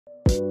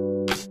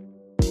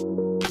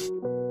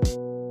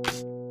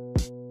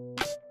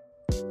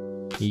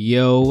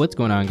Yo, what's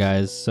going on,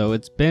 guys? So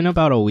it's been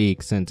about a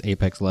week since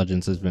Apex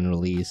Legends has been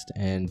released,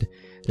 and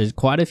there's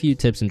quite a few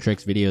tips and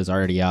tricks videos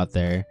already out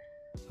there.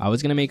 I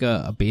was gonna make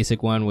a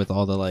basic one with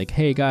all the like,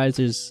 hey guys,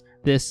 there's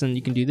this and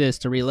you can do this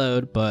to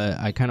reload, but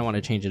I kind of want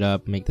to change it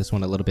up, make this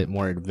one a little bit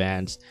more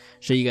advanced,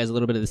 show you guys a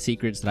little bit of the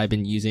secrets that I've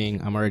been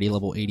using. I'm already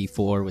level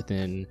 84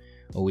 within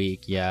a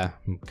week. Yeah,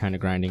 I'm kind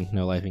of grinding,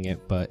 no lifing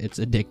it, but it's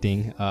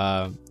addicting.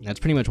 That's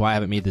pretty much why I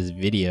haven't made this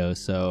video.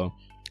 So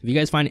if you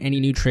guys find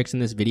any new tricks in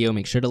this video,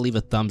 make sure to leave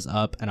a thumbs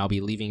up, and I'll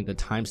be leaving the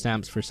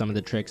timestamps for some of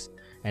the tricks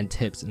and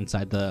tips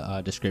inside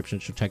the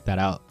description, so check that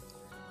out.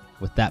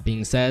 With that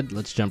being said,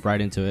 let's jump right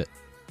into it.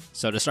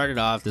 So to start it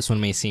off, this one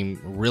may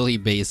seem really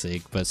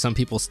basic, but some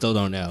people still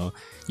don't know.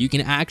 You can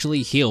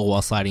actually heal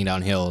while sliding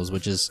down hills,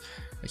 which is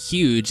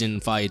huge in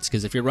fights,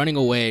 because if you're running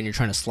away and you're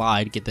trying to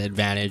slide, get the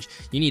advantage,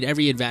 you need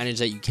every advantage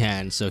that you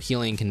can, so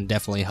healing can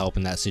definitely help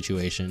in that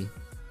situation.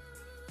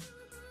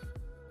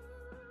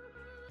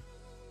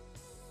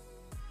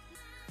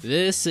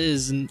 This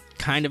is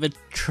kind of a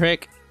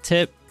trick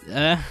tip.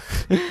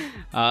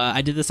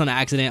 I did this on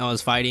accident. I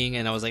was fighting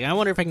and I was like, I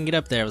wonder if I can get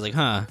up there. I was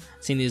like,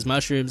 seen these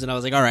mushrooms, and I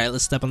was like, all right,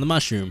 let's step on the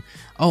mushroom.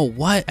 Oh,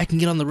 what? I can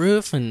get on the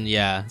roof? And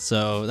yeah,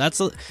 so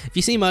if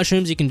you see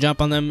mushrooms, you can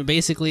jump on them.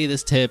 Basically,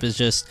 this tip is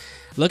just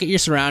look at your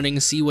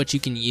surroundings, see what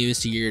you can use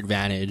to your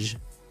advantage.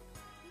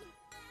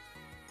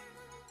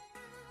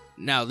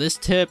 Now, this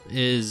tip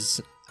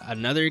is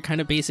another kind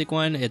of basic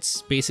one.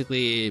 It's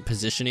basically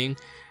positioning.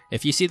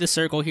 If you see the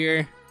circle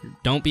here,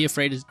 don't be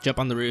afraid to jump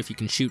on the roof. You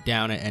can shoot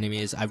down at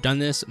enemies. I've done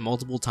this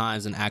multiple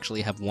times and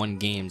actually have won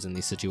games in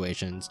these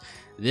situations.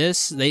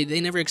 They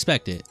never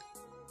expect it.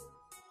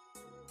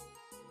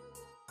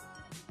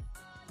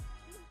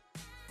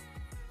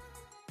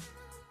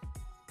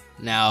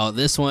 Now,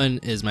 this one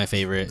is my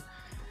favorite.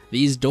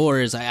 These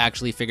doors, I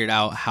actually figured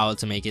out how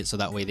to make it so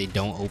that way they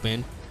don't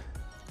open.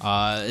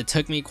 It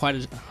took me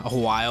quite a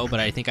while, but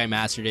I think I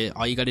mastered it.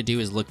 All you got to do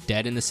is look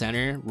dead in the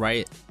center,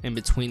 right in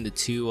between the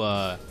two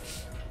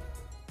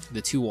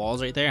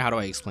walls right there. How do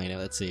I explain it?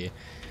 Let's see.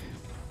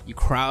 You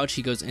crouch,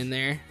 he goes in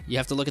there. You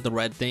have to look at the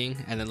red thing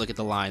and then look at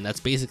the line.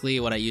 That's basically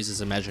what I use as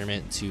a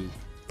measurement to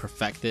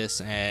perfect this,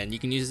 and you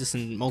can use this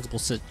in multiple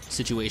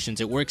situations.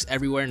 It works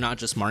everywhere, not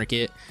just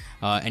market.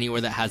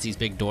 Anywhere that has these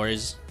big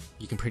doors,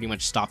 you can pretty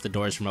much stop the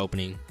doors from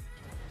opening.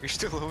 You're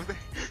still over there?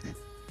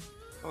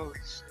 Holy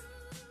shit.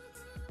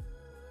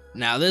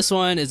 Now this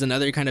one is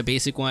another kind of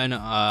basic one.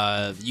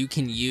 You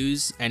can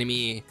use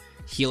enemy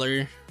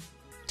healer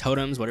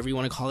totems, whatever you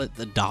want to call it,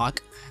 the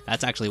dock.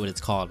 That's actually what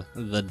it's called,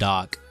 the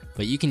dock.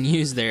 But you can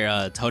use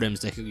their totems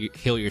to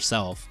heal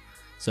yourself.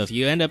 So if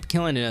you end up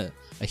killing a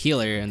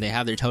healer and they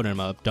have their totem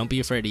up, don't be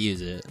afraid to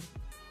use it.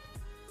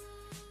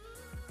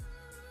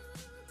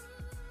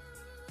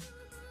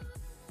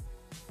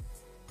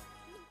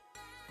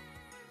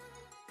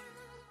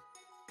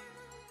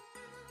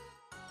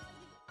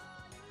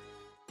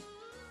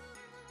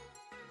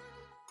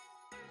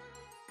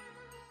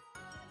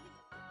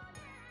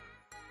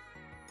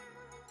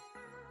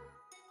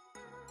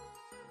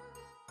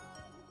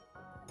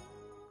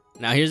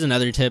 Now here's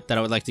another tip that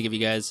I would like to give you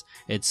guys.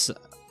 It's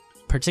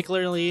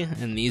particularly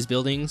in these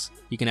buildings,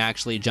 you can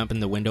actually jump in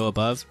the window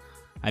above.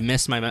 I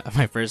missed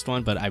my first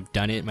one, but I've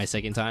done it my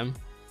second time.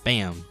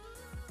 Bam!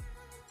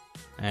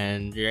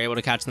 And you're able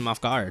to catch them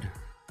off guard.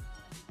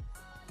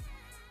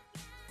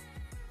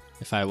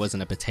 If I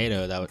wasn't a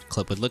potato, that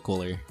clip would look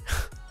cooler.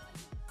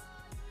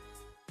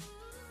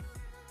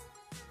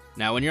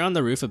 Now, when you're on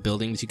the roof of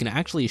buildings, you can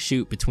actually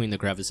shoot between the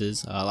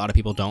crevices. A lot of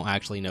people don't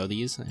actually know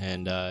these,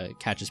 and it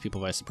catches people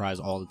by surprise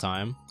all the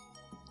time.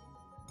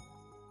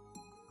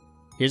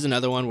 Here's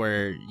another one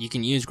where you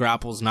can use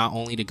grapples not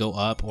only to go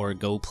up or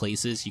go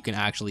places, you can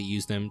actually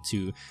use them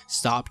to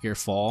stop your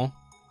fall.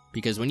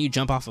 Because when you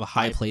jump off of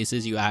high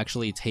places, you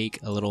actually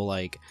take a little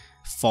like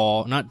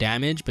fall, not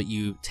damage, but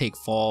you take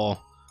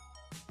fall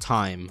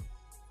time.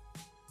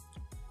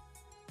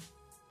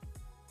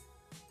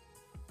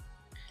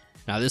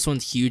 Now this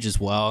one's huge as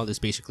well. This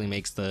basically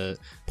makes the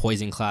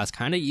poison class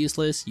kind of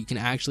useless. You can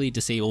actually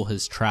disable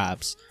his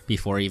traps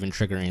before even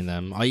triggering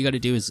them. All you got to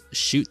do is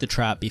shoot the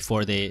trap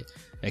before they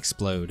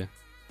explode,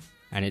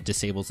 and it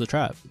disables the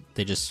trap.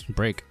 They just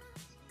break.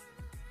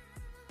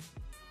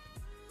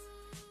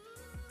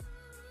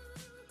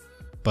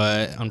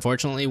 But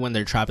unfortunately, when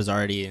their trap is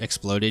already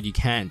exploded, you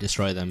can't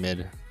destroy them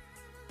mid.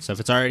 So if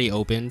it's already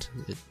opened,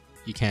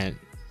 you can't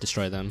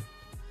destroy them.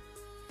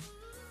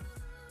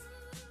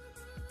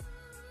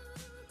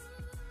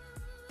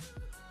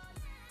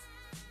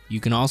 You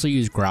can also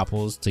use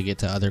grapples to get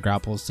to other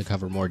grapples to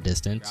cover more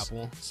distance.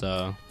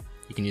 So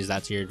you can use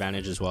that to your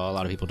advantage as well. A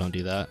lot of people don't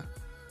do that.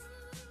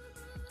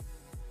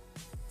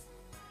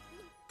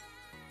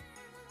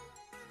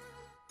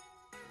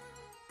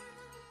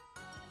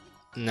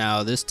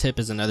 Now this tip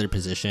is another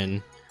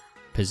positioning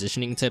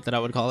tip that I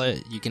would call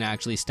it. You can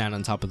actually stand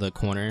on top of the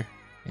corner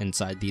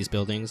inside these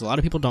buildings. A lot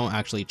of people don't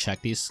actually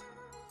check these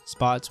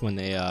spots when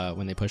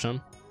they push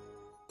them.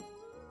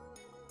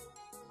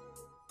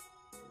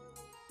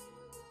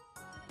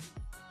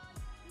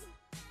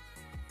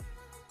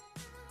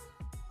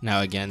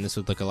 Now again, this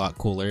would look a lot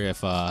cooler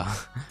if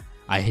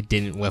I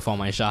didn't whiff all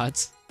my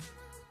shots.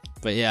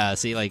 But yeah,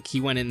 see, like, he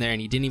went in there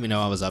and he didn't even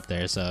know I was up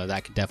there, so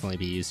that could definitely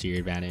be used to your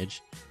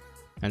advantage.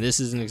 And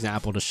this is an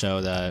example to show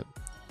that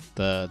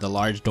the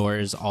large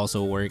doors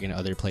also work in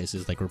other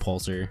places like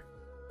repulsor.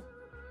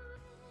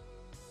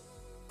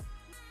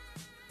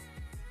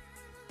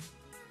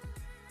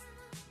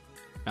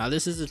 Now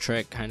this is a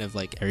trick kind of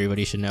like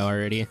everybody should know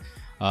already.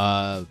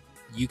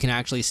 You can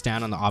actually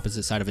stand on the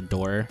opposite side of a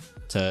door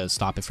to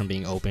stop it from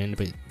being opened,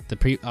 but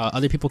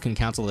other people can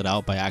cancel it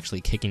out by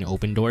actually kicking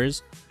open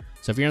doors.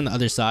 So if you're on the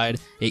other side,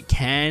 it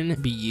can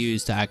be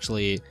used to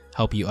actually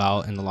help you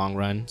out in the long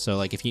run. So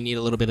like if you need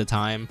a little bit of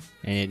time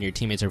and your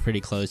teammates are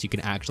pretty close, you can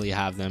actually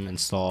have them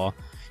install.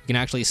 You can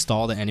actually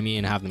stall the enemy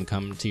and have them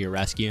come to your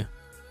rescue.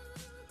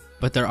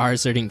 But there are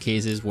certain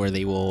cases where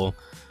they will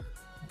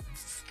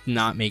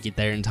not make it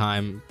there in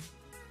time,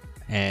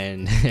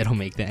 and it'll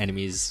make the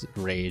enemies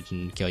rage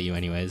and kill you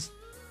anyways.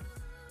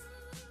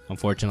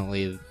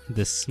 Unfortunately,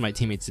 my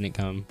teammates didn't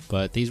come,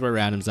 but these were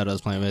randoms that I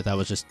was playing with. I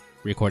was just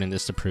recording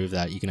this to prove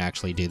that you can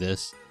actually do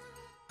this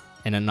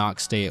in a knock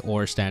state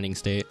or standing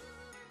state.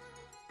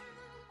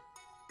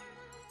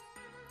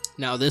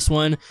 Now this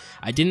one,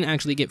 I didn't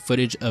actually get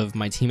footage of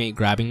my teammate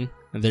grabbing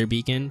their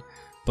beacon,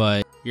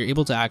 but you're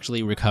able to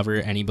actually recover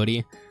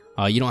anybody.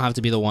 You don't have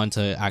to be the one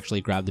to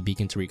actually grab the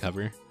beacon to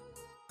recover.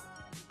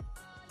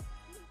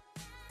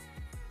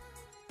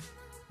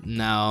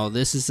 Now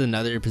this is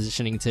another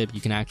positioning tip.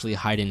 You can actually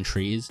hide in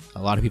trees.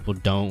 A lot of people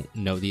don't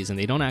know these and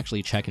they don't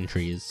actually check in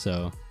trees,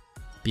 so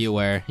be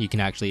aware. You can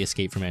actually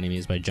escape from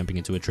enemies by jumping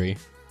into a tree.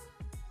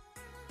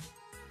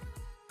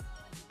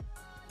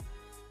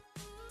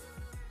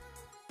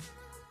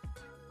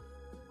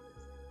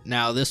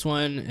 Now this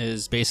one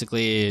is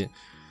basically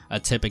a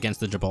tip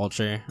against the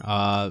gibraltor.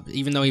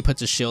 Even though he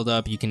puts his shield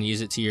up, you can use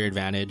it to your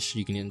advantage.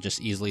 You can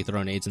just easily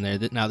throw nades in there.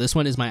 Now this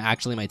one is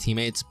actually my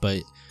teammates,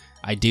 but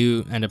I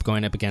do end up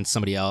going up against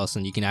somebody else,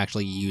 and you can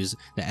actually use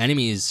the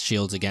enemy's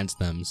shields against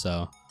them.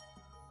 So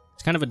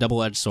it's kind of a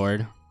double-edged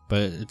sword,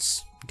 but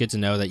it's good to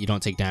know that you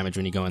don't take damage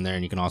when you go in there,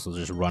 and you can also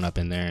just run up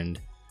in there and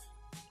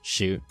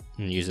shoot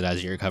and use it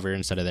as your cover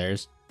instead of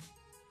theirs.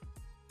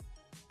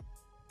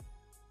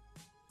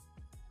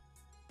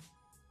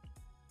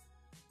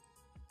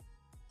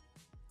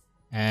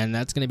 And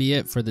that's going to be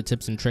it for the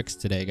tips and tricks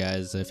today,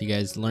 guys. If you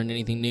guys learned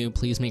anything new,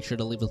 please make sure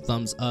to leave a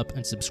thumbs up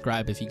and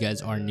subscribe if you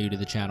guys are new to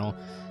the channel.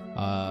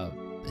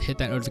 Hit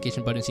that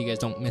notification button so you guys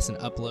don't miss an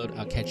upload.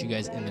 I'll catch you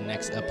guys in the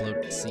next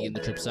upload. See you in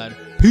the trip side.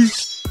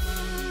 Peace!